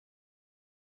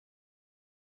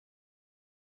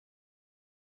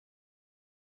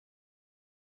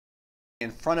In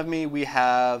front of me, we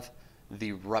have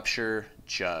the Rupture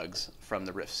jugs from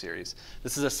the Rift series.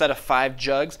 This is a set of 5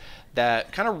 jugs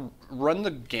that kind of run the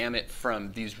gamut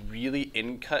from these really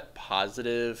in-cut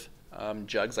positive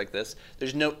jugs like this.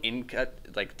 There's no in-cut,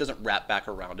 like it doesn't wrap back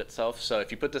around itself. So if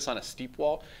you put this on a steep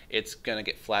wall, it's gonna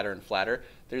get flatter and flatter.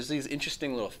 There's these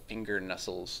interesting little finger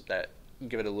nuzzles that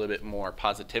give it a little bit more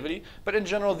positivity. But in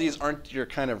general, these aren't your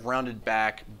kind of rounded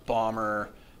back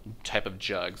bomber type of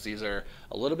jugs. These are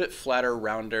a little bit flatter,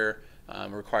 rounder,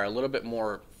 require a little bit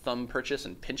more thumb purchase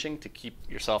and pinching to keep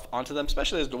yourself onto them,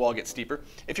 especially as the wall gets steeper.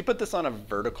 If you put this on a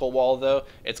vertical wall though,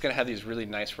 it's gonna have these really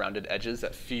nice rounded edges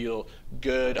that feel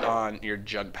good on your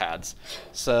jug pads.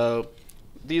 So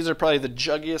these are probably the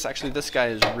juggiest. Actually, this guy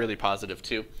is really positive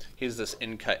too. He's this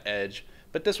in-cut edge,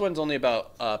 but this one's only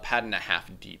about a pad and a half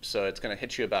deep. So it's gonna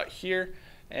hit you about here,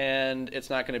 and it's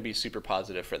not going to be super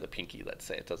positive for the pinky, let's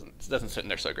say. It doesn't sit in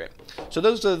there so great. So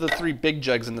those are the 3 big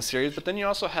jugs in the series, but then you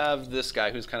also have this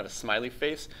guy who's kind of a smiley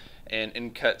face and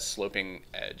in-cut sloping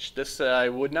edge. This I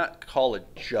would not call a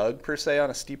jug per se on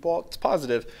a steep wall. It's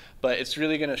positive, but it's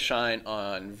really going to shine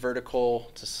on vertical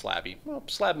to slabby. Well,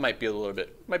 slab might be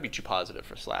might be too positive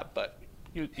for slab, but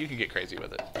you could get crazy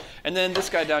with it. And then this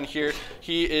guy down here,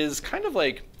 he is kind of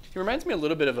like, he reminds me a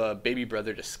little bit of a baby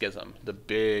brother to Schism, the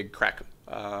big crack.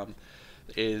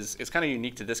 Is kind of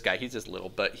unique to this guy. He's just little,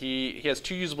 but he has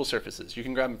 2 usable surfaces. You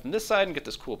can grab him from this side and get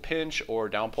this cool pinch or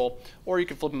down pull, or you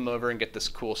can flip him over and get this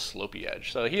cool slopey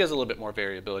edge. So he has a little bit more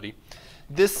variability.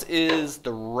 This is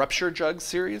the Rupture Jug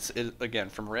series, again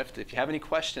from Rift. If you have any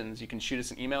questions, you can shoot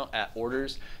us an email at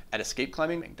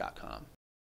orders@escapeclimbing.com.